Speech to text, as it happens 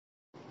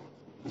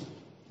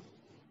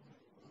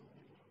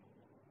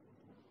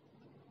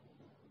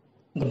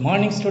Good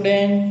morning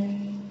student,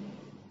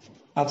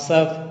 आप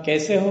सब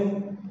कैसे हो?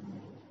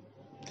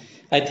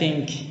 I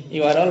think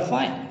you are all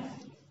fine.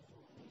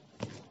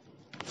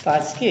 तो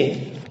आज के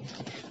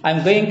I am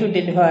going to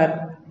deliver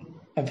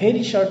a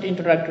very short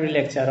introductory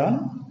lecture on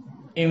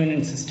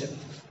immune system,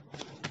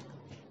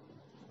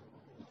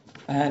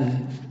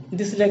 and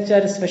this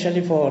lecture is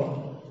specially for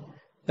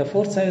the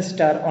fourth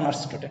semester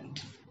honors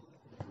student.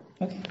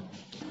 Okay,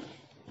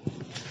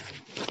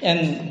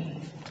 and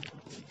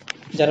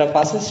যারা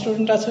পাসের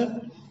student আছো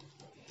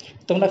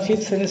তোমরা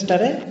fifth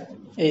সেমিস্টারে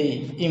এই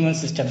immune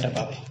সিস্টেমটা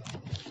পাবে।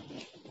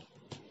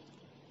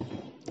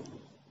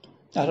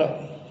 আর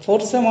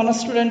fourth sem honors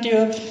student, you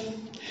have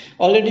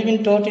already been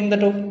taught in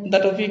the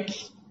topic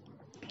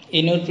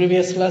in your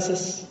previous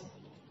classes.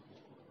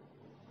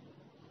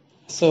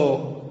 So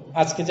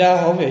আজকে যা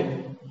হবে,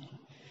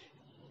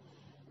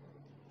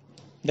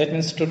 that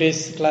means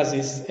today's class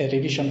is a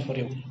revision for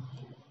you.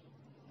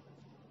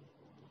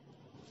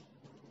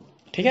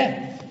 ঠিক আছে?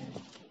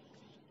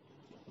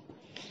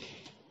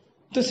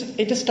 তো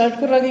এটা স্টার্ট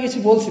করার আগে কিছু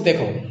বলছি।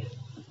 দেখো,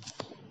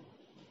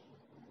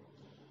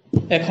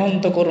 এখন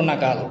তো করোনা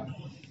কাল,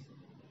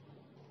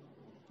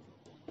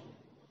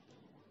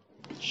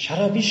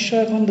 সারা বিশ্ব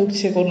এখন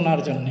ভুগছে করোনার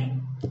জন্য।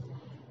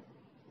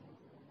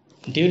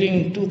 During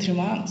 2-3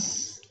 months,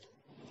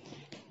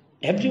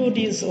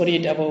 everybody is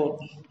worried about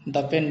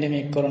the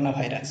pandemic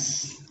coronavirus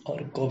or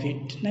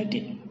COVID-19.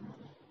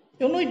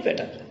 You know it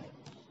better.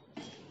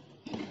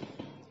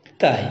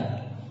 তাই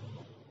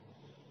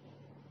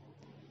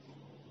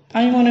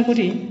আমি মনে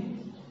করি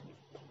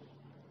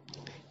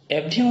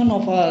everyone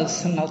of us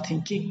now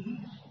thinking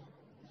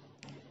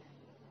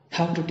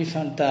how to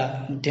defend the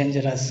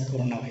dangerous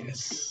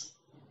coronavirus.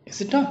 Is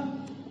it not?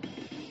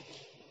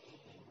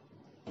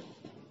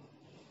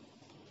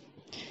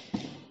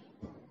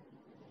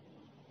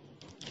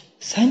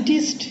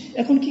 Scientist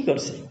এখন কি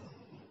করছে?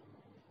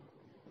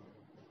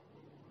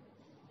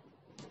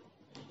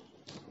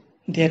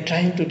 They are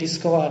trying to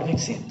discover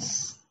vaccines,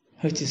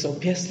 which is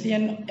obviously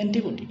an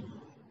antibody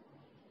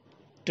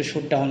to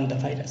shoot down the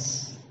virus.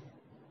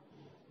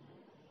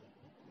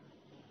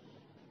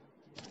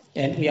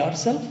 And we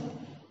ourselves,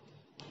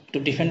 to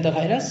defend the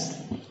virus,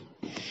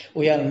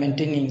 we are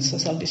maintaining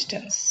social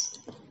distance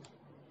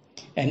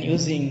and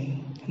using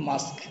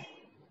mask.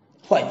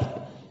 Why?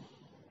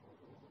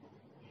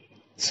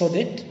 So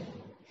that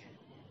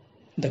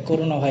the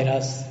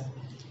coronavirus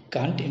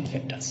can't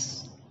infect us.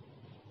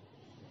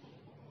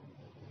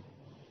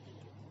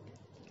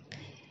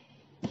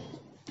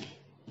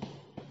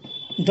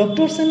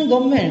 Doctors and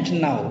government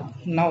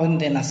now and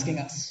then asking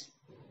us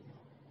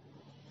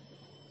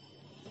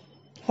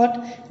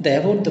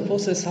about the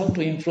process, how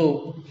to improve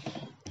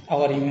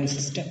our immune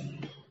system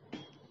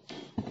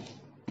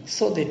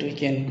so that we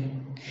can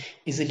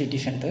easily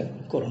defend the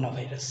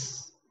coronavirus.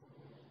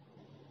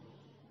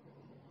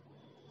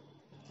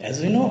 As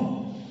we know,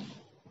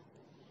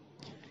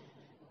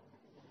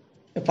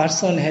 a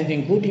person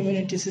having good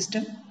immunity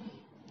system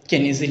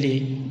can easily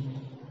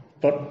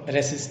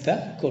resist the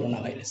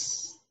coronavirus.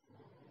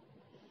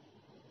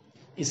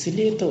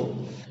 इसलिए तो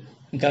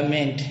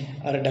government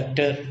और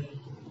doctor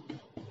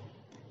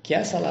क्या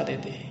सलाह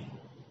देते हैं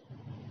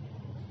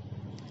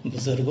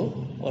बुजुर्गों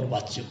और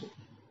बच्चों को,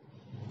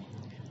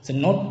 so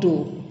not to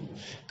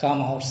come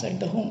outside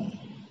the home.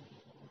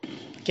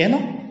 কেন?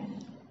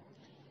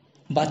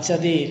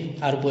 বাচ্চাদের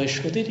আর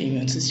বয়স্কদের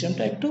ইমিউন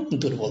সিস্টেমটা একটু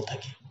দুর্বল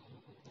থাকে।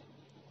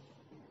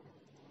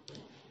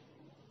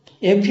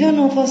 Everyone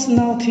of us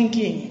now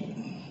thinking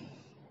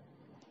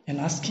and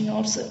asking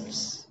ourselves,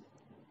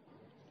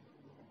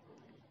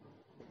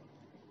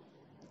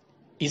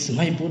 is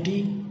my body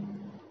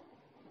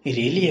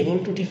really able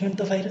to defend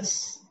the virus?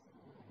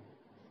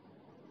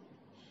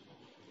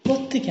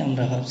 প্রত্যেকে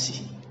আমরা ভাবছি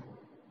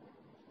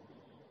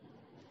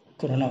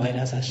করোনা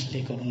ভাইরাস আসলে,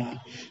 করোনা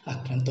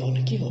আক্রান্ত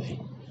হলে কি হবে?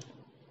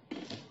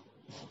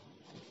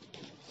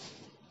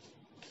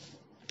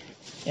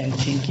 And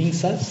thinking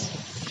such,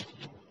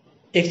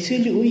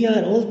 actually we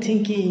are all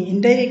thinking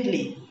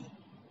indirectly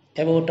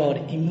about our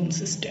immune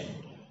system.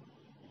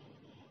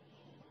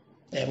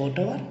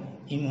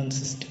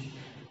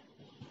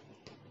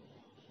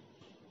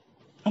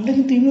 আমরা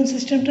কিন্তু ইমিউন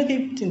সিস্টেমটাকে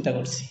চিন্তা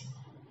করছি।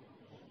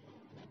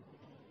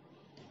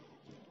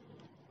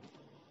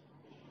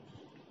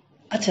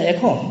 আচ্ছা,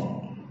 এখন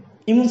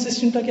ইমিউন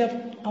সিস্টেমটাকে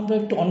আমরা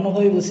একটু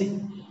অন্যভাবে বুঝি।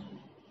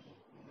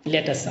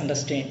 Let us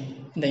understand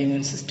the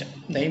immune system,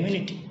 the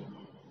immunity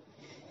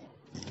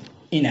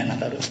in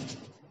another way.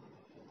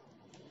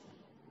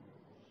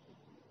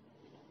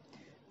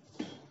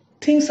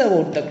 Things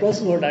about the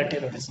cross-border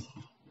terrorism.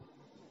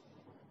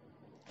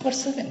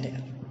 What's happened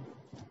here?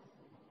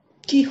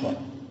 কি হয়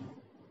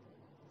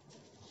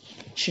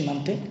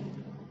সীমান্তে?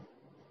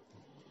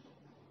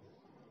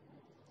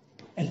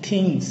 And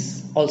things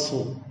also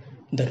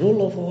the role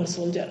of our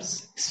soldiers,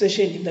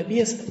 especially the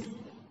BSF,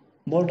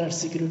 Border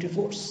Security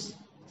Force,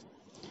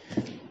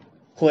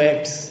 who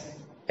acts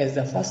as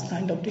the first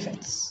line of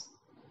defense,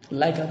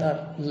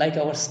 like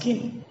our skin.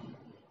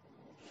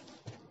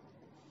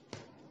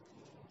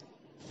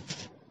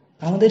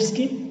 আমাদের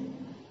skin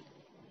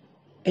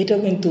এটাও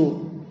কিন্তু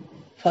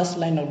first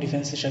line of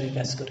defence হিসাবে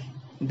কাজ করে,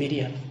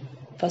 barrier,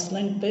 first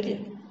line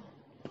barrier.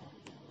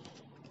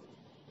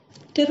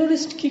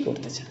 Terrorist কি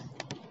করতে চায়?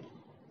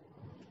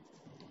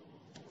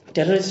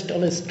 Terrorists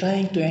always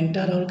trying to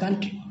enter our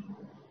country.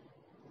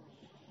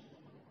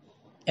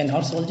 And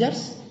our soldiers,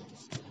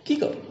 কি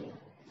করে?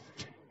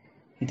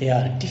 They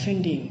are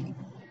defending,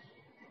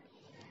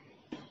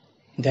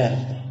 they are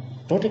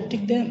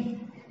protecting them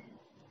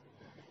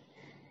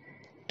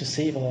to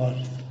save our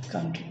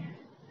country.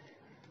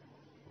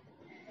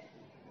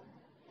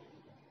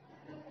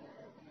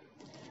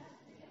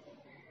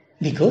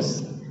 Because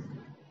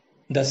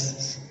the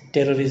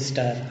terrorists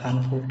are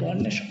harmful to our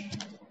nation.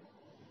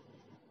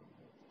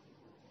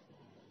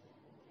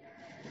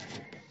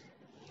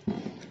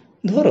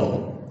 ধরো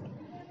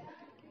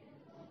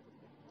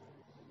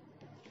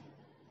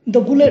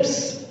the bullets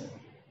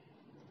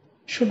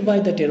shot by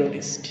the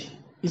terrorist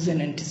is an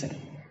antigen.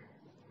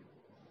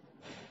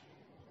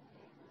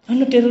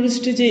 আমরা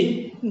টেরোরিস্টে যেই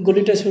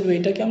গুলিটা ছুড়বে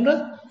এটাকে আমরা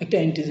একটা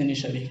antigen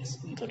হিসাবে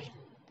ধরি।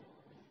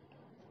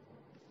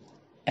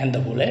 And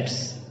the bullets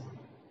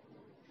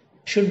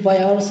shot by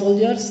our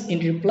soldiers in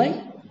reply,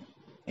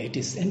 it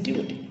is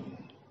antibody.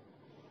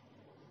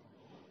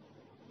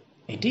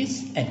 It is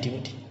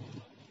antibody.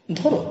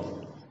 ধরো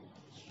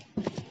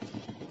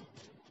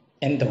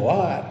in the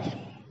war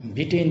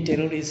between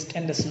terrorist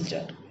and the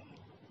soldier,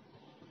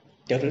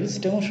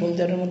 terrorist এবং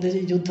সোলজারের মধ্যে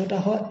যে যুদ্ধটা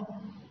হয়,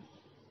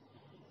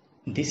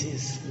 this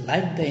is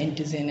like the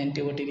antigen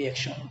antibody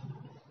reaction.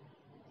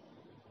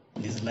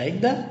 This is like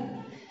the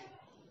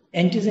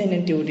antigen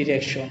antibody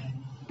reaction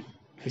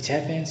which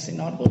happens in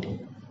our body.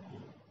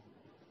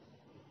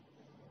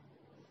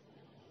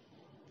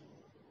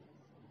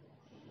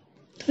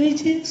 তো এই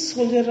যে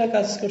সোলজাররা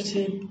কাজ করছে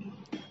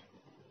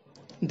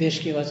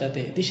দেশকে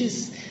বাঁচাতে, দিস ইজ,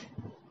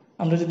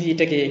 আমরা যদি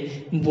এটাকে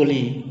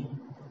বলি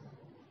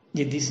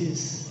যে দিস ইজ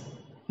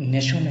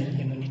ন্যাশনাল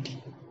ইমিউনিটি,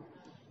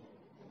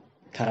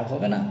 খারাপ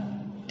হবে না?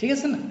 ঠিক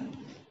আছে না?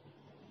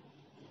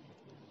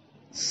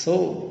 So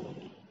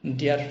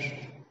dear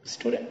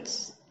students,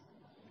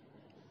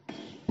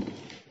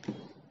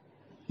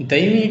 the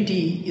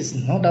immunity is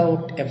no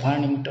doubt a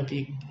burning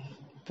topic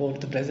for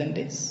the present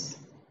days.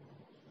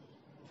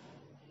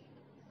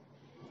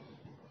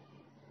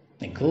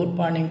 A good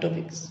burning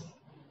topics.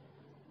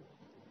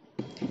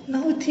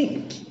 Now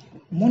think,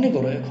 মনে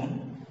করো এখন,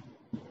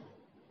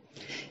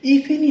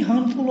 if any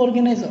harmful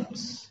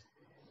organisms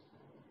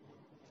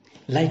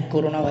like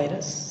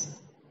coronavirus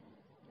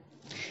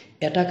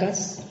attack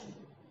us,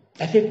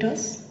 affect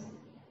us,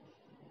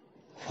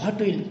 what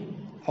will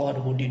our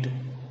body do?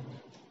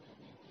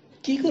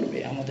 কি করবে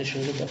আমাদের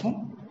শরীর তখন?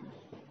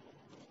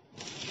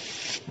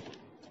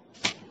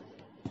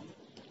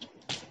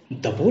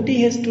 The body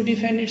has to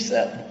defend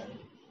itself.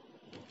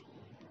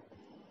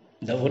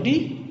 The body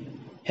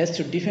has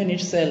to defend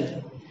itself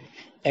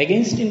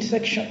against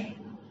infection.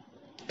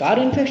 Car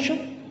infection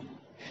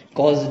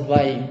caused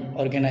by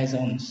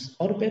organisms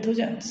or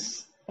pathogens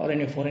or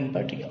any foreign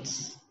particles.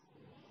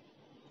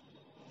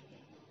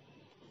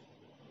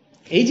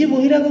 এই যে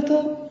বহিরাগত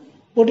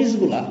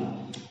বডিজগুলা,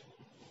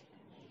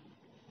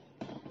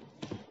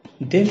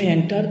 they may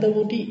enter the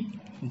body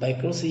by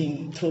crossing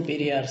through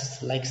barriers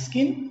like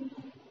skin,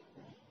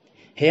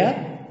 hair,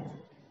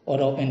 or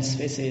open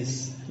spaces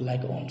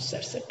like wounds,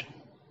 etc.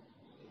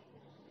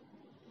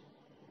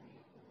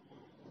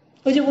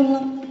 ওই যে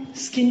বললাম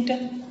স্কিনটা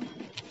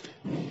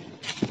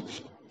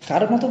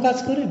কার মতো কাজ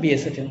করে?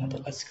 বিএসএফ এর মতো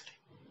কাজ করে।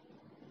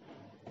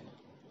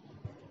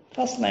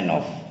 ফার্স্ট লাইন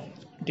অফ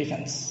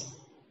ডিফেন্স,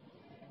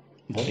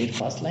 বডির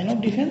first line of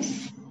defence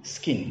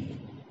skin,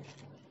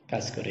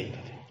 কাজ করে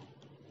এইভাবে।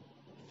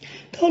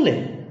 তাহলে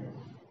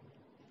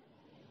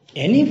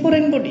এনি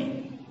ফরেন বডি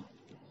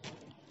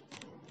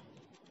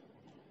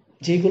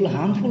যেগুলো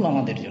হার্মফুল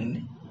আমাদের জন্য,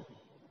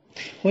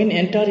 when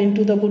enter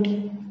into the body,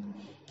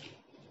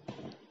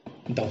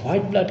 the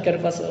white blood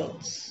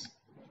corpuscles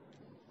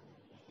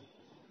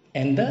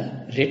and the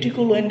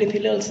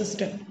reticuloendothelial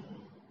system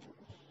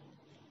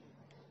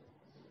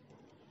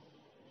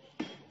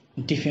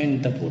defend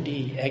the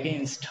body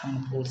against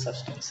harmful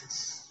substances,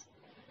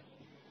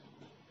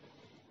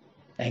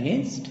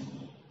 against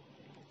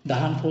the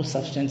harmful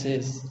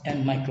substances and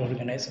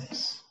microorganisms.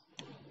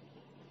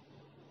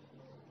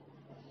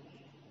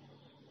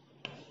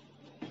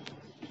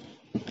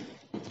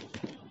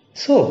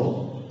 So,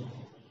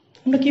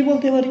 আমরা কি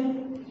বলতে পারি?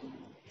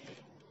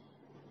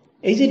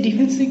 এই যে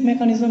ডিফেন্সিভ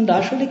মেকানিজমটা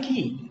আসলে কি?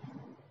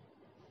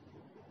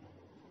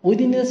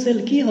 উইদিন দ্য সেল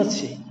কি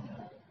হচ্ছে?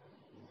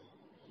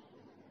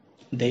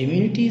 The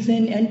immunity is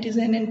an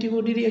antigen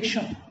antibody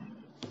reaction.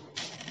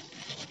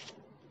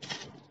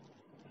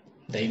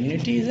 The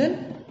immunity is an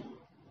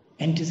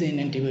antigen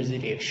antibody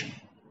reaction.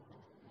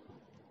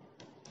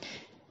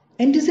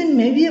 Antigen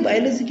may be a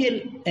biological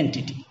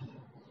entity.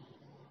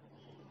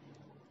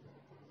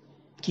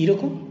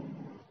 কিরকম?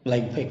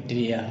 Like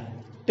bacteria,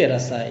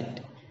 parasite,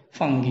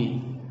 fungi,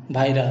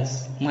 virus,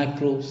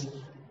 microbes,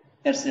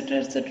 etc.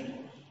 etc.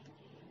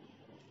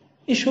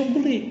 এই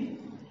সবগুলি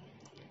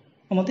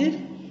আমাদের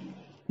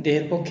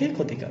দেহের পক্ষে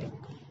ক্ষতিকারক।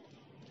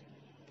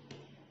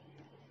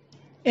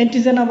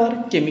 Antigen আবার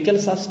chemical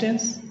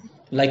substance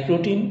like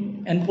protein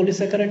and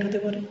polysaccharide হতে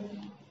পারে।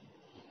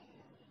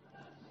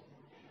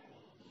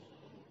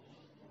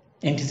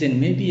 Antigen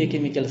may B a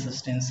chemical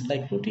substance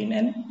like protein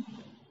and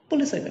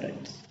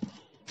polysaccharide.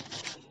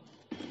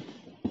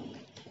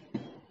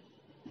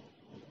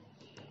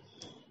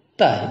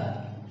 তাই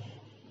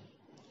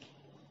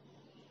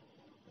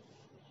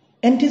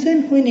antigen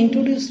when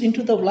introduced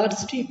into the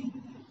bloodstream,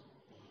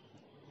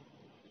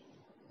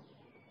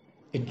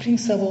 it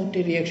brings about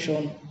a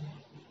reaction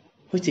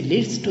which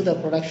leads to the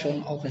production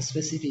of a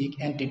specific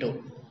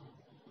antidote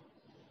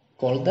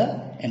called the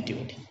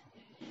antibody.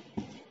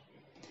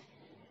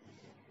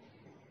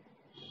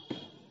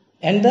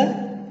 And the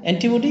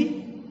antibody,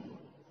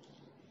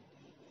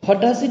 what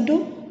does it do?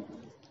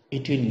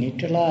 It will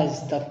neutralize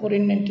the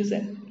foreign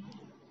antigen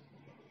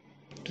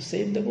to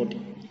save the body.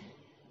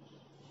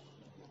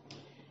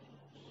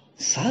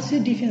 Such a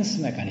defense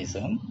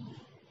mechanism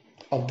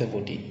of the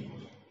body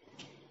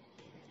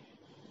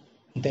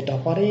that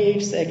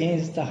operates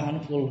against the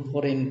harmful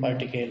foreign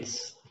particles,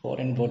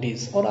 foreign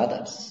bodies or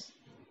others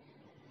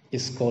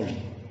is called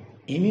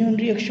immune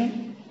reaction,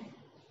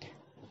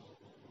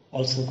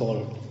 also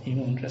called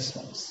immune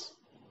response.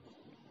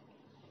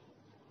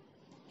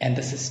 And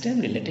the system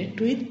related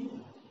to it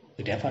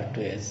we refer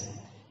to as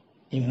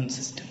immune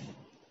system.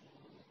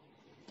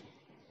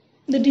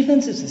 The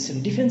defensive system,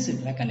 defensive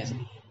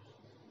mechanism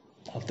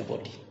of the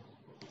body.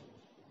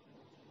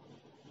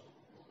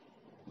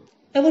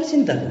 এবার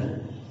চিন্তা করো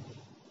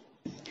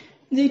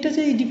যে এটা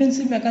যে এই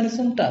defensive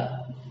মেকানিজমটা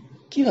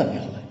কিভাবে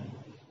হয়।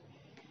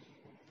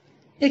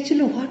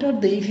 Actually, what are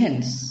the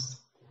events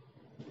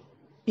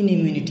in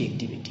immunity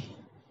activity?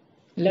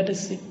 Let us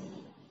see.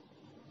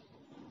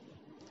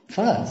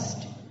 First,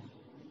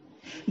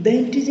 the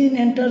antigen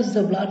enters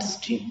the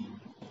bloodstream.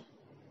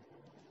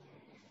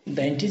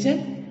 The antigen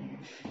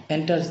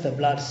enters the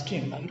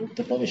bloodstream.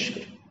 রক্তে প্রবেশ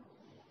করে।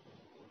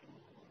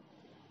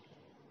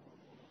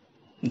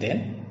 Then,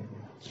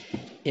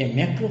 a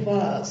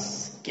macrophage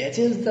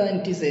catches the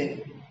antigen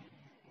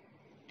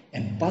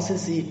and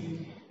passes it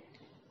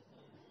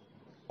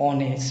on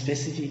a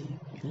specific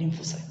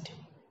lymphocyte.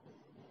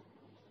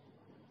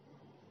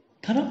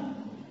 কারণ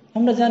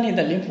আমরা জানি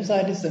the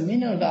lymphocyte is the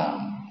main organ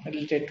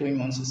related to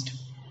immune system.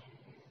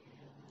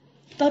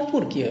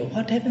 তারপর কি হয়?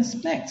 What happens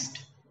next?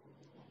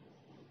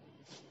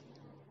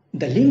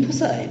 The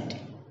lymphocyte,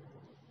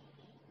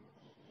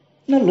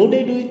 now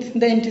loaded with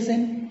the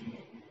antigen,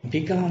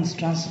 becomes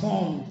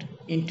transformed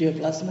into a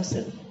plasma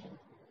cell.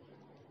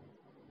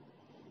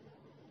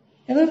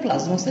 এবার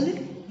plasma সেলে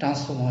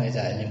transform হয়ে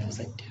যায়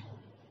লিম্ফোসাইটটা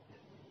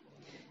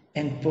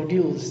and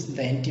produce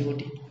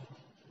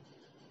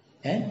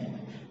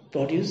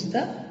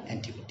the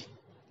antibody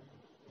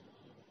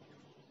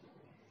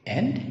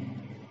and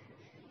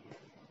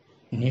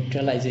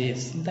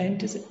neutralizes the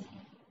antigen.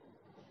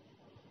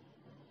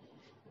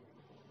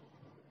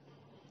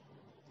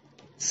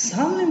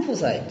 Some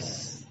lymphocytes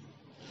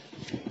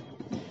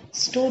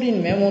store in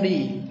memory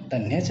the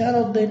nature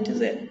of the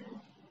antigen.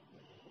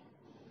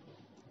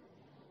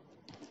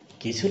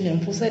 কিছু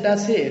lymphocyte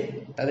আছে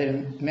তাদের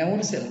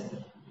memory sell,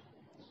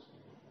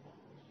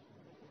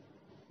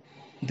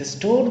 they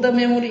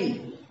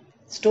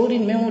store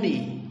in memory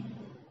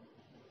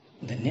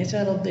the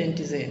nature of the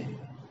antigen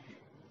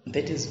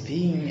that is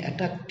being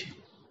attacked.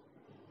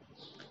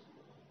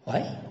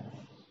 Why?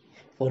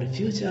 For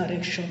future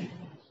action.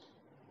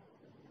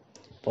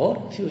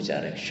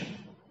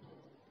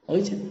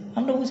 ওই যে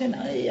আমরা বুঝি না,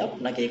 এই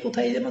আপনাকে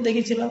কোথায় যেন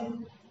দেখেছিলাম,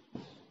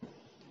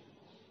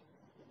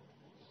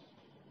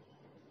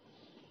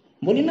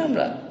 বলি না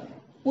আমরা,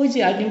 ওই যে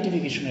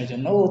আইডেন্টিফিকেশনের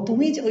জন্য, ও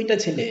তুমি যে ওইটা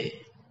ছেলে,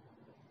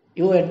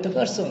 you are the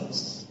persons,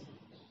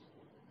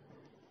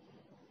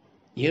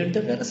 you are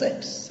the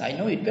parasites, I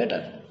know it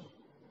better.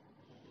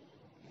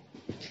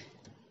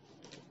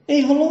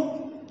 এই হলো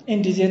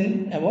অ্যান্টিজেন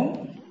এবং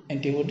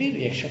অ্যান্টিবডি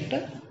রিঅ্যাকশনটা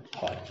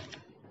হয়।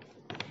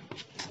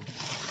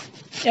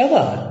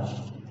 এবার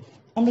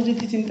আমরা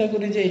যদি চিন্তা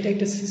করি যে এটা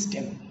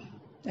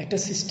একটা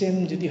সিস্টেম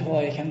যদি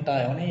হয়,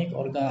 এখানটায় অনেক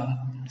অর্গান,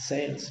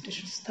 সেলস,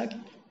 টিস্যুস থাকে,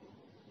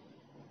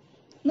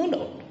 no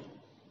doubt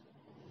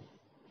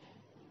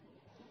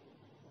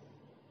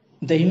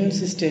the immune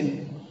system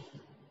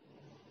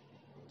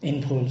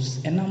involves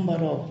a number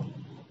of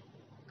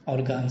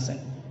organs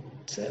and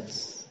cells.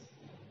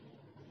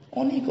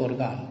 অনেক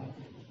অর্গান,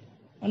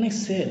 অনেক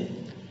সেল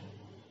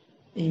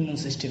ইমিউন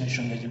সিস্টেমের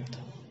সঙ্গে যুক্ত।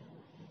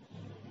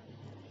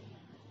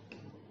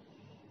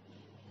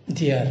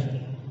 They are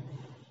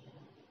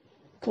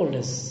called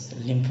as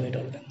lymphoid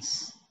organs.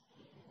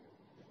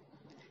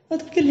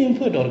 ওদেরকে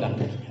লিম্ফয়েড অর্গান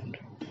বলি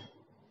আমরা।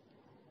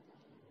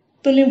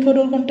 তো লিম্ফয়েড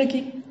অর্গানটা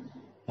কি?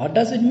 What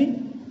does it mean?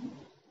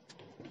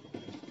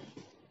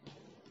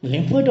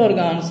 Lymphoid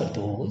organs are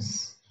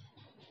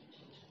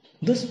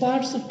those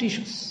parts of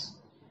tissues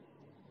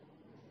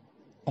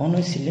on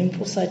which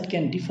lymphocyte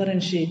can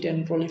differentiate and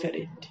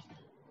proliferate.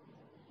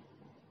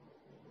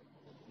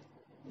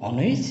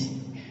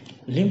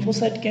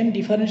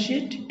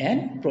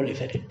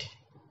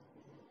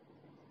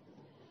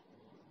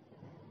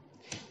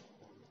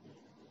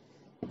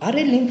 are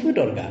lymphoid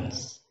organs.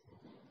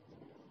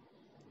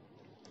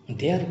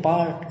 They are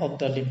part of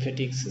the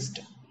lymphatic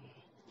system.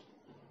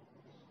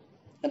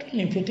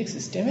 Lymphatic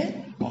সিস্টেমের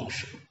অংশ।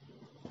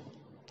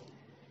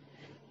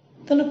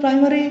 তাহলে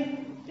primary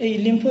এই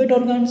lymphoid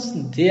organs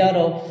they R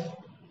of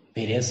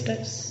various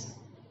types.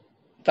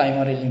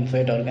 Primary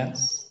lymphoid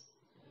organs,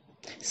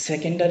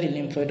 secondary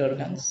lymphoid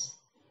organs,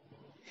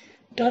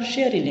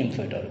 tertiary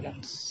lymphoid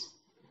organs,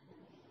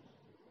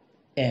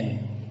 and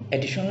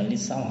additionally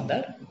some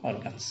other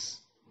organs.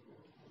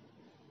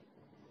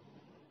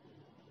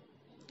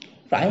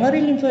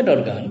 Primary lymphoid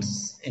organs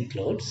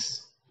includes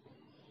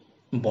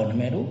bone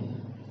marrow,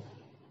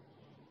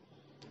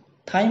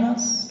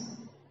 thymus,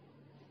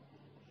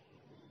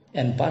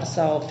 and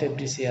bursa of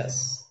fabricius.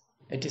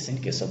 It is in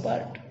case of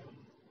bird.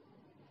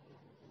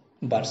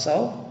 Bursa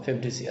of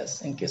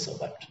fabricius in case of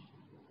bird.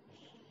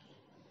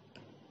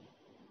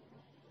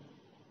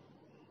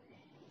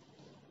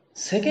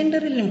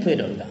 Secondary lymphoid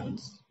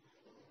organs,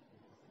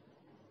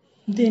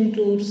 they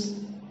includes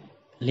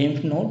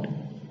lymph node,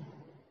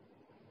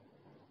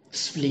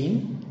 spleen,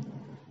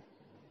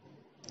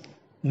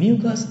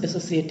 mucus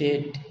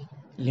associated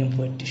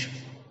lymphoid tissue,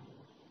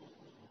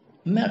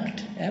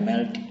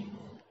 MLT,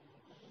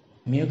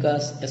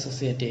 mucus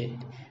associated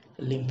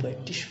lymphoid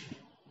tissue.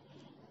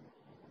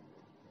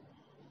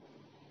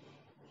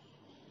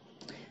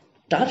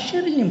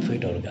 Tertiary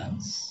lymphoid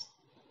organs,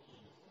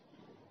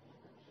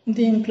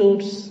 they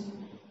includes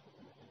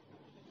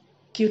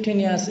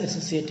cutaneous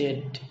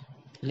associated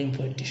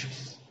lymphoid tissues.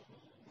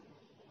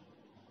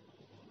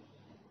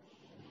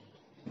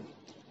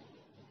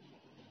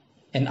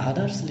 And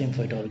others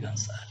lymphoid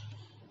organs are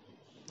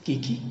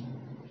কি?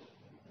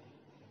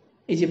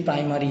 এই যে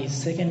primary,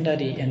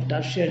 secondary and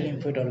tertiary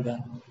lymphoid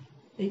organ,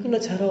 এইগুলো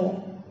ছাড়াও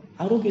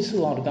আরো কিছু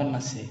organ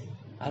আছে,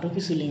 আরো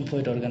কিছু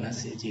লিম্ফয়েড অর্গান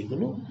আছে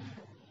যেগুলো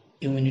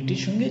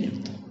ইমিউনিটির সঙ্গে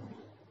যুক্ত।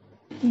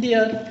 They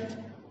are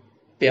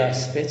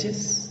Peyer's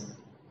patches,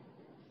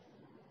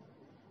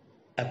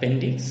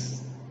 appendix,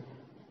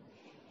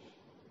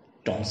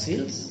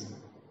 tonsils,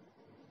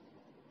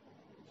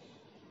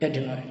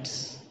 adenoids.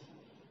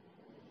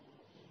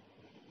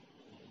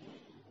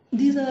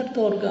 These are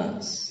the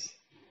organs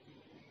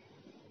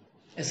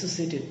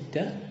associated with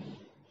the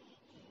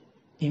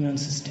immune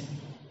system.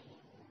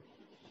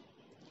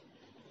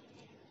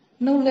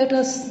 Now let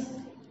us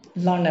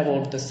learn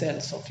about the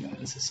cells of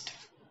immune system.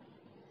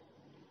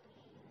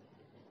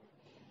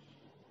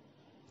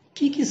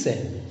 কি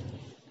সেল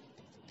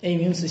এই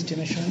ইমিউন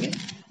সিস্টেমের সঙ্গে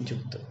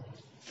যুক্ত?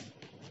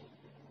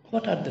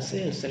 What are the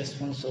cells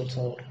responsible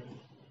for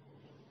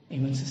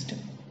immune system?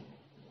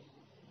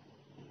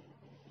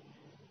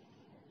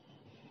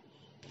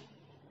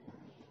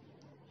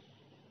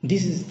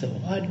 This is the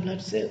white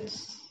blood cells.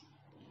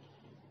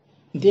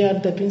 They are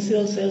the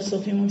principal cells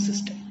of immune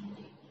system.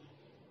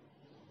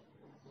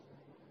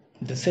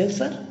 The cells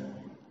are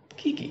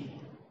কি?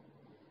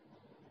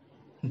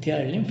 They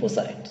are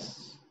lymphocytes.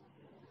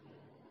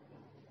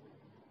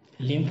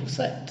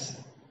 Lymphocytes,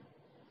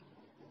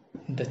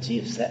 the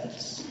chief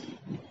cells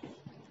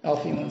of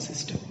immune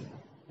system.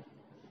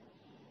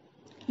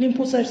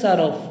 Lymphocytes are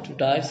of two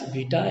types,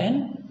 beta and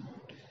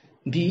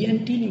B and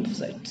T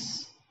lymphocytes.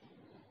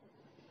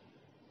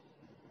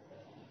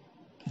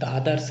 The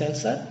other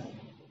cells are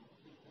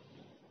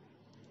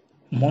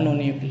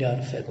mononuclear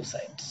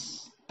phagocytes.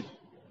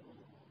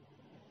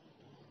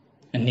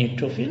 A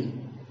neutrophil,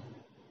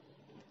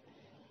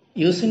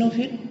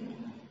 eosinophil,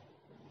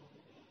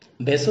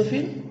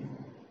 basophil,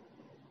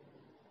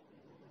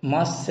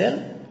 mast cell,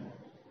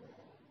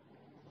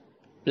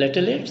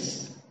 platelets,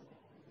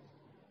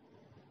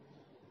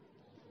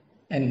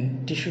 and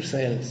tissue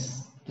cells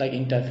like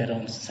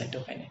interferons,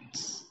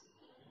 cytokinins.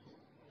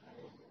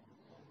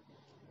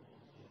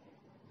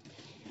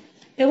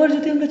 এবার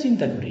যদি আমরা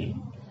চিন্তা করি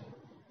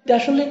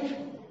আসলে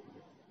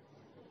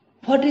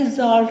what is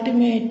the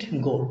ultimate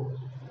goal?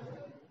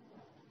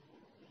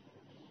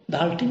 The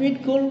ultimate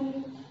goal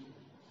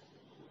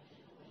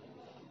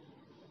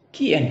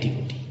কি?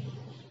 Antibody.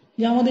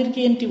 যে আমাদেরকে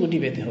antibody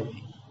পেতে হবে।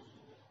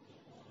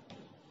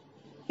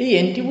 এই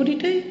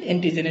অ্যান্টিবডিটাই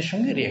অ্যান্টিজেনের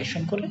সঙ্গে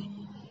রিঅ্যাকশন করে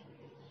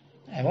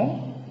এবং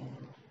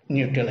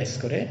নিউট্রালাইজ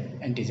করে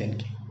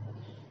অ্যান্টিজেনকে।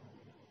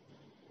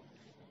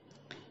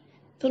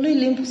 তাহলে এই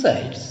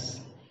লিম্ফোসাইটস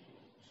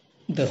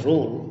দ্য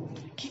রোল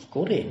কি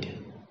করে, এটা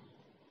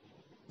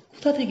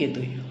কোথা থেকে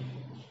তৈরি হয়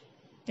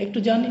একটু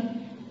জানি।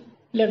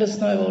 Let us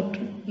know about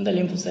the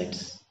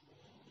lymphocytes.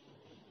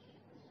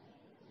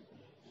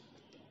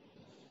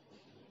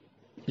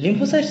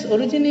 Lymphocytes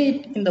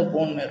originate in the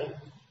bone marrow.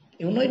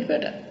 You know it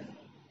better.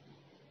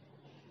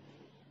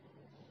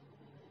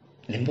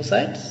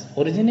 Lymphocytes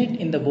originate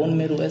in the bone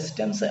marrow as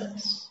stem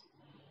cells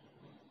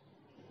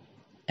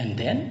and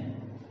then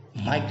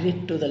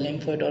migrate to the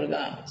lymphoid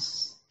organs.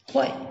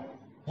 Why?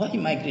 Why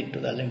migrate to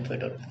the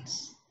lymphoid organs?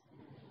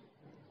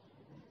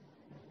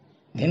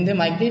 Then they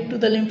migrate to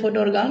the lymphoid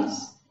organs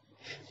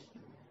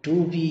to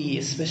be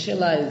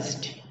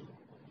specialized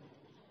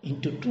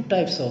into two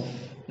types of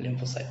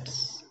lymphocytes.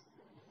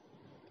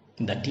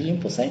 The T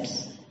lymphocytes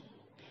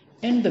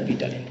and the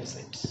beta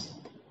lymphocytes.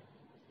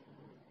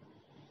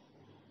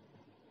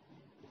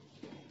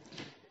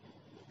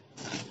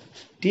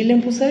 T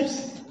lymphocytes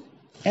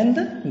and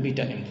the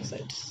beta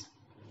lymphocytes.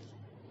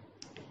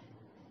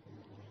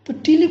 So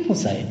T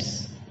lymphocytes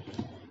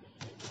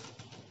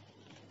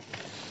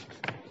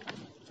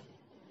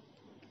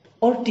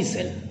or T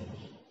cell,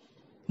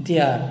 they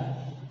are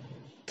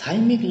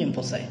thymic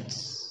lymphocytes.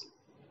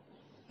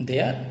 They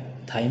are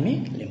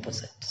thymic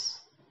lymphocytes.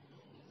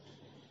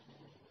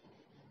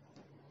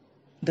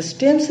 The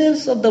stem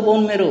cells of the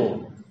bone marrow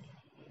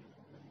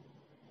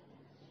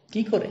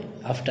কি করে?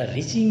 After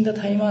reaching the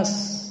thymus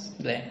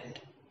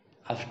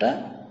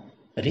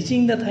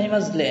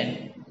gland,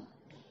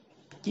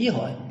 কি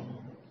হয়?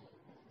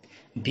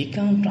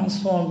 Become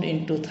transformed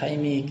into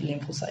thymic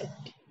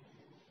lymphocyte.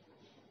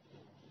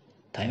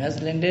 Thymus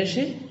gland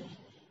এসে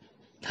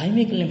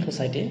thymic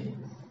lymphocyte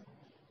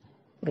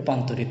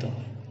রূপান্তরিত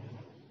হয়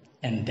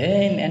and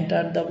then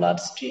enter the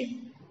bloodstream.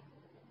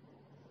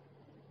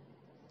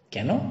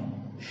 কেন?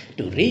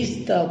 To reach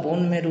the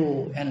bone marrow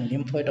and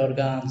lymphoid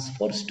organs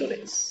for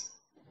storage.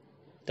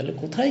 তাহলে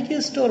কোথায়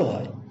গিয়ে স্টোর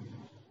হয়?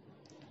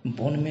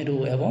 বোন মেরু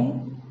এবং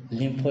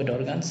লিম্ফয়েড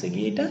অর্গানসে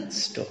গিয়ে এটা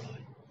স্টোর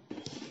হয়।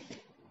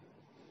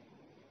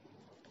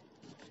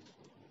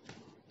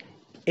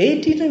 এই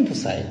T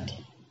lymphocyte,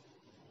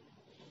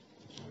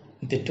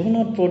 they do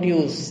not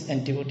produce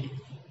antibody,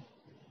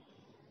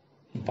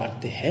 but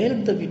they help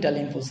the beta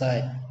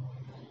lymphocyte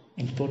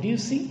in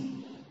producing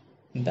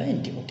the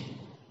antibody.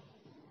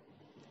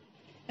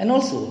 And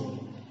also,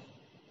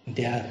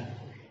 they are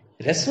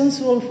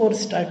responsible for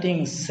starting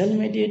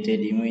cell-mediated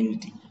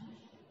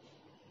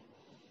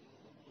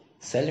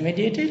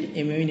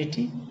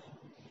immunity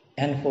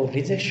and for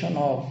rejection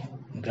of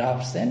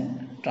grafts and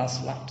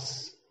transplants.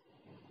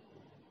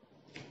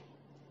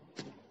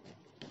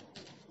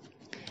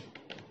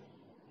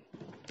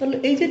 তাহলে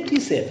এই যে T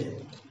cell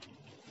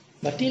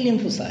বা T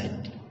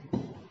lymphocyte,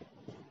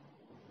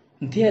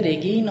 they are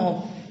again of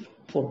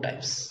 4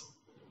 types.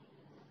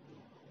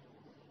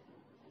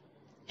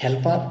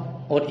 Helper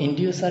or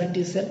inducer T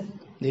cell,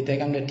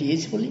 যেটাকে আমরা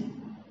TH বলি।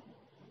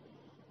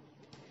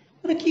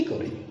 ওরা কি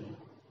করে?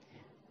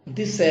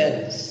 These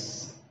cells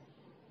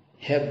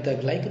have the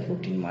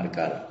glycoprotein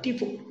marker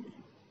T4.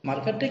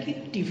 মার্কারটা কি?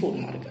 T4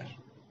 marker.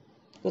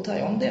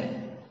 কোথায়? On them.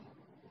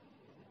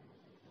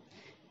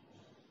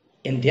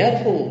 And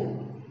therefore,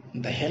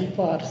 the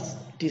helper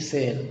T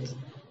cells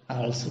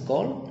are also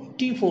called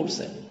T4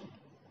 cell.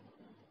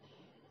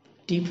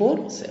 T4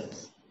 cells.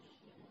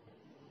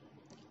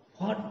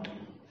 What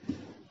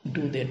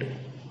do they do?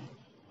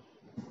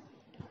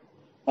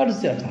 What is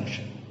their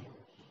function?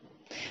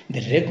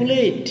 They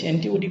regulate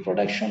antibody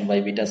production by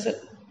beta cell.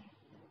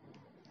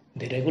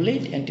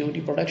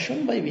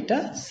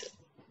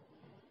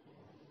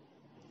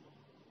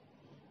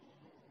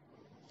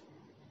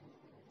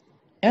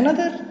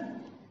 Another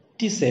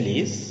T cell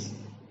is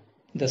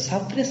the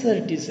suppressor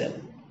T cell,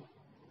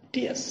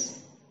 TS.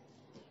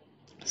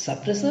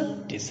 Suppressor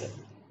T cell.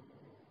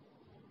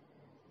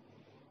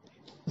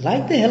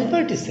 Like the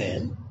helper T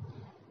cell,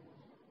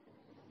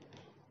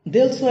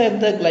 they also have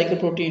the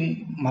glycoprotein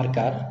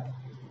marker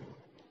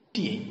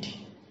T8.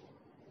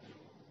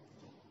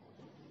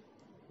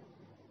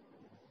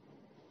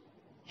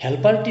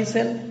 Helper T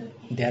cell,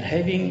 they are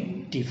having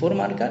T4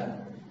 marker,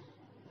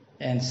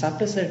 and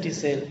suppressor T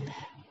cell,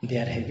 they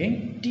are having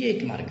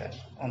T8 marker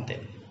on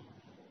them.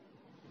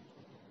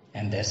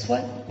 And that's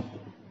why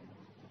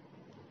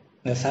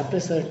the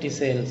suppressor T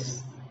cells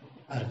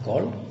are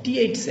called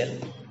T8 cell.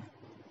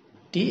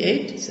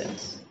 T8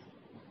 cells.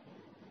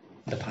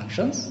 The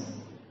functions,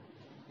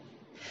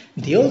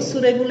 they also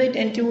regulate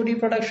antibody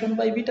production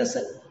by beta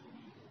cell.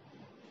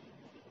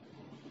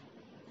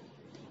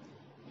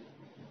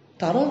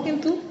 তারাও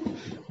কিন্তু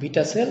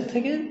beta sell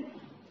থেকে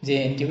যে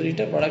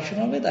অ্যান্টিবডিটা production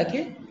হবে তাকে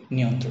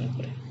নিয়ন্ত্রণ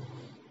করে।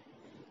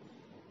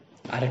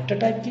 আরেকটা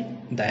type কি?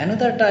 The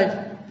another type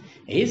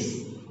is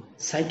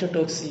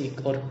cytotoxic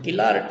or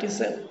killer T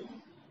cell.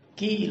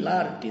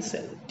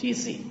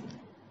 TC.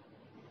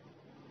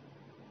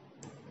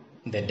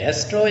 They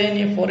destroy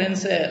any foreign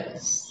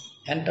cells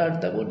enter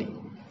the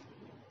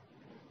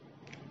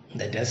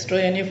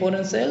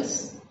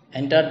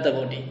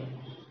body.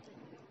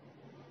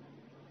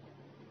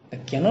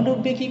 কেন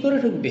ঢুকবে? কি করে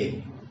ঢুকবে?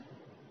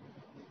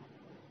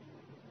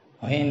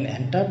 When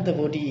enter the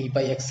body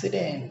by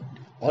accident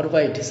or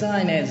by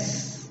design as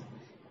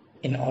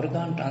in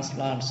organ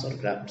transplants or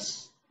grafts.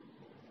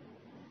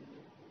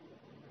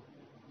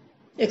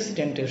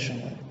 অ্যাক্সিডেন্টের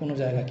সময় কোনো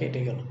জায়গা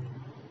কেটে গেল,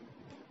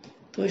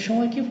 তো ওই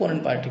সময় কি ফরেন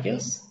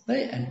পার্টিকেলস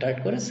এন্টার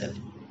করে sell.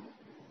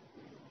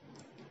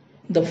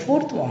 The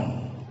fourth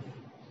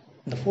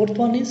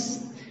one is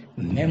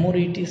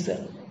memory T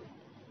cell.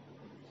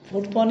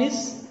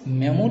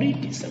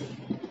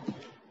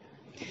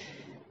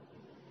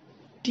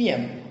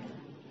 TM.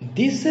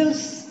 These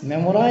cells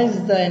memorize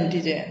the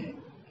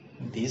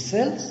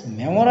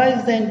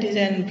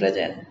antigen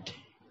present.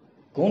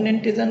 কোন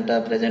অ্যান্টিজেনটা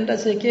প্রেজেন্ট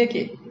আছে?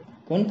 কে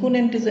কোন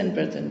অ্যান্টিজেন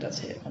প্রেজেন্ট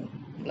আছে এখন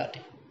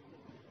ব্লাডে?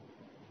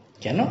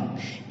 কেন?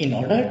 In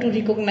order to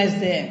recognize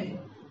them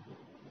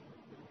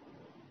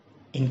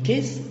in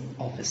case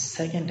of a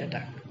second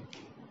attack.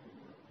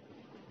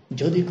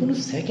 যদি কোনো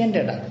second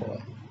attack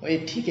হয় ওই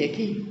ঠিক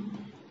একই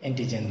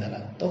অ্যান্টিজেন দ্বারা,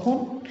 তখন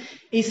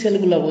এই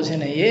সেলগুলো বোঝে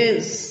না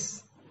yes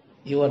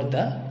you are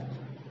the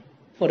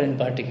foreign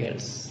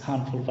particles,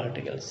 harmful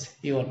particles,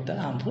 you are the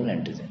harmful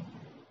antigen,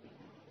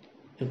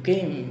 you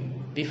came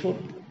before,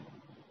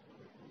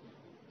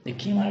 you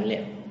came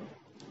earlier.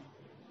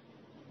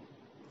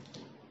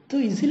 তো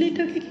ইজিলি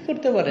এটাকে কি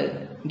করতে পারে,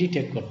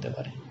 ডিটেক্ট করতে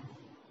পারে।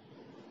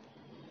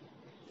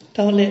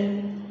 তাহলে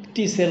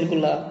টি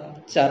সেলগুলা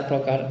 4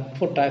 প্রকার,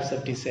 4 types of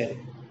T sell: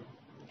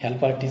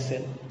 helper T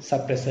sell,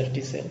 suppressor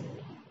T sell,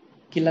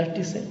 killer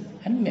T sell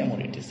and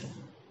memory T sell.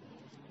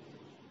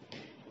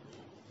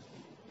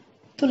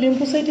 তো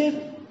লিম্ফোসাইটের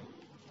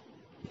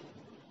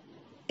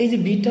এই যে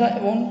বিটা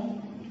এবং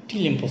টি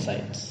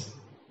lymphocytes,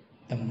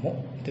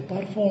 they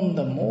perform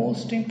the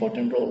most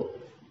important role.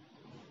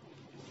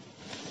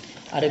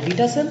 আর এই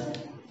বিটা সেল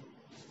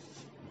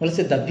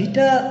বলেছে the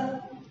beta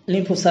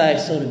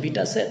lymphocytes or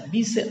beta cell, B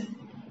cell,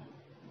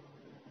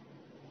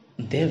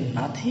 they have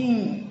nothing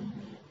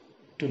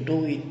to do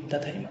with the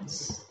thymus.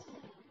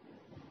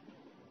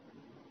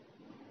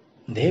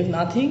 They have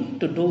nothing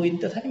to do with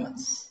the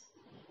thymus.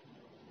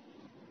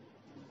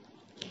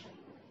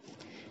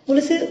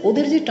 বলেছে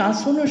ওদের যে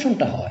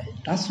ট্রান্সফরমেশনটা হয়,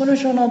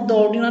 transformation of the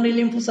ordinary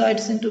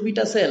lymphocytes into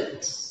beta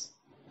sales,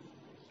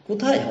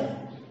 কোথায় হয়?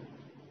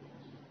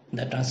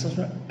 The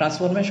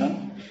transformation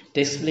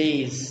takes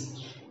place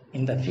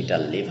in the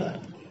fetal liver,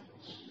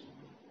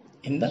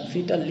 in the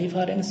fetal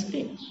liver and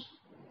spleen.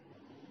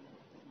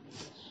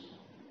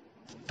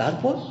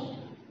 তারপর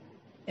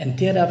and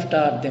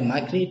thereafter they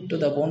migrate to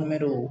the bone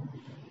marrow.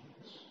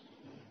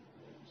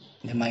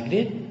 They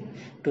migrate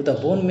to the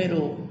bone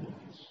marrow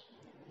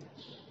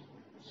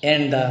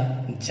and the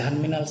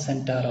germinal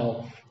center of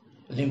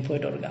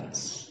lymphoid organs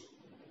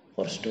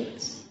for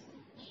storage.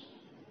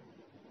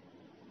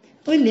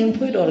 ওই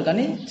lymphoid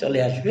অর্গানে চলে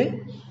আসবে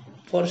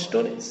for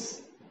storage.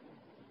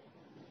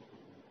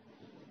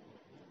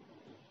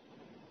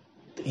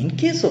 In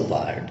case of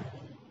bird,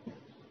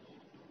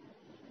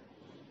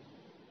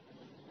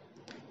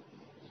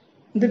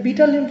 the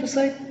beta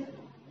lymphocyte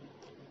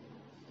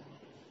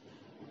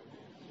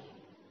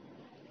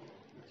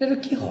এর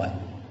কি হয়?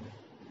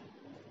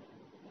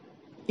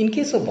 In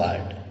case of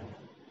bird,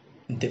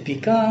 they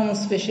become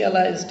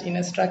specialized in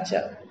a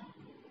structure.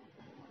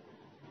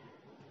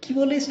 কি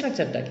বলে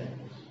স্ট্রাকচারটাকে?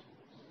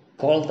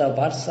 Called the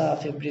bursa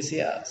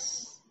fabricius.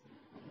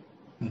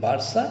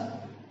 Bursa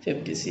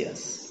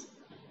fabricius.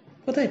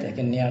 কোথায়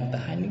থাকে? Near the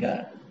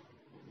hindguard.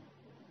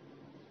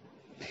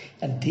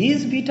 And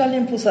these beta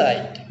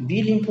lymphocyte, B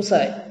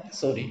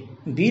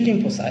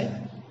lymphocyte,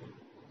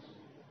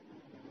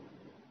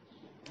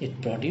 it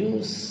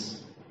produce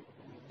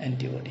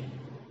antibody.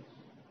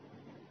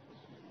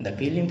 The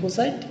B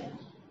lymphocyte,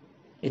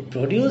 it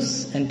produce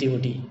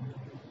antibody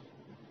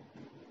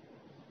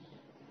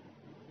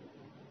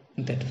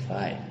that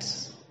fights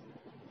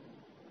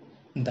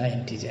the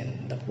antigen,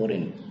 the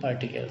foreign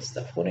particles,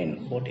 the foreign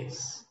bodies,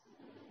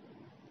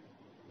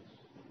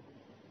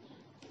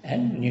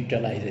 and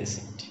neutralizes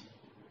it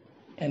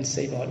and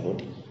save our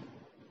body.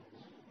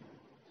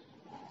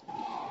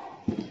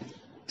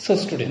 So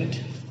student,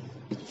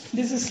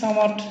 this is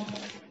somewhat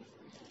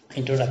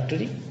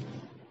introductory.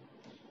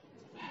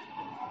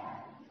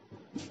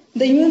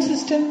 The immune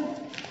system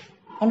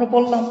আমরা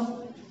বললাম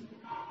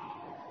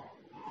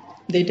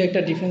এটা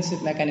একটা defensive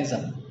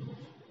mechanism.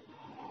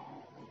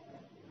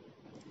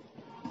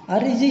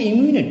 আর এই যে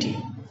immunity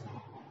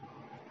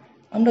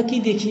আমরা কি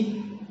দেখি,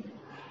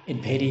 ইট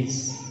varies.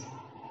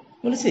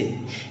 বলেছে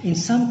in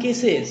some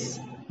cases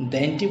the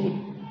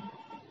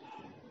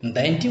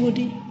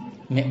antibody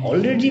May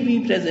already B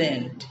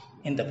present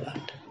in the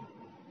blood,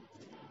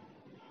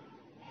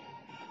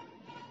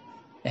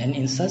 and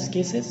in such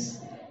cases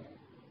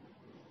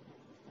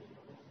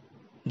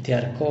they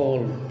are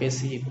called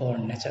passive or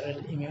natural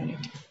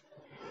immunity.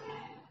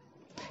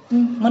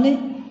 মানে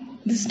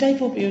this type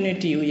of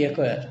immunity we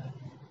acquire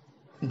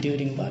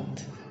during birth,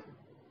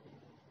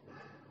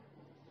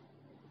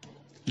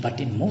 but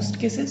in most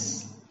cases,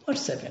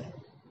 what's happen?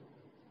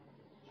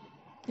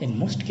 In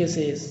most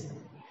cases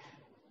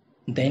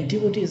the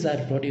antibodies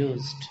are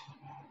produced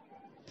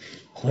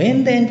when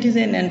the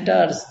antigen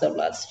enters the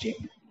bloodstream.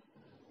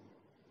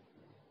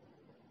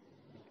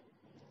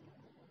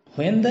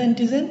 When the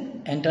antigen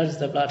enters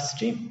the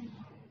bloodstream,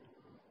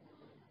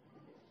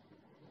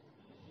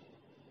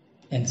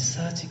 in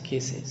such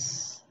cases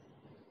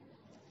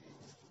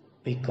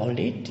we call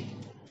it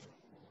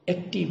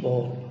active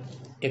or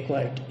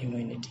acquired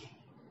immunity.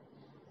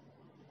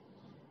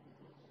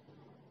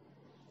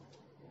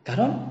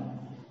 কারণ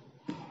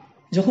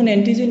যখন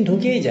antigen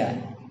ঢুকেই যায়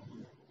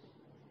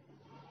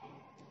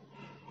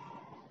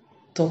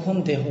তখন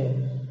দেহ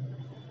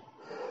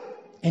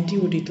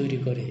antibody তৈরি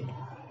করে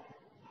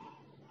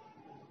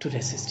to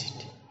resist it.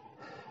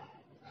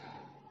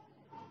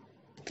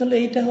 তাহলে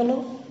এইটা হলো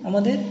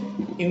আমাদের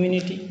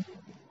immunity,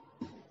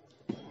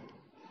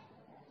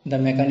 the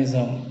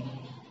mechanism,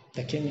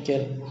 the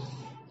chemical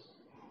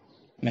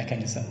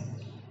mechanism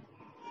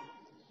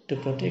to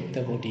protect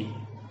the body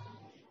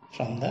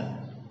from the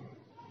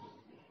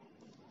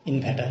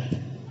invader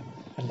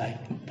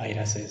like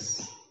viruses,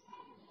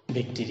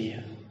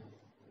 bacteria,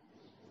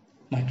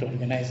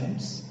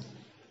 microorganisms,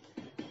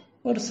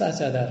 or such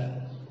other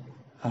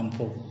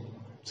harmful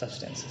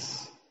substances.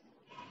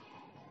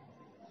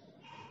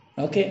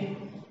 ওকে,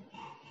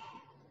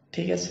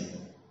 ঠিক আছে।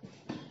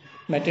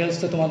 ম্যাটেরিয়ালস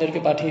তো তোমাদেরকে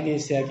পাঠিয়ে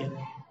দিয়েছি আগে,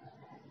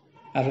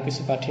 আরও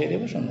কিছু পাঠিয়ে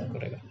দেবো সুন্দর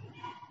করে।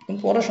 তুমি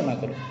পড়াশোনা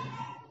করো,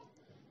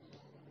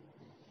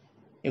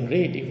 you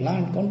read, you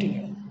learn,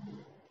 continue,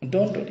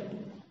 don't worry.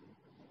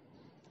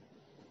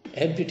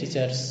 Every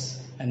teachers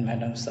and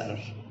madams are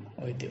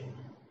with you.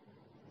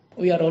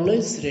 We are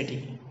always ready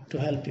to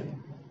help you.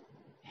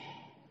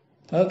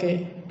 Okay,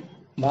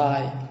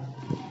 bye.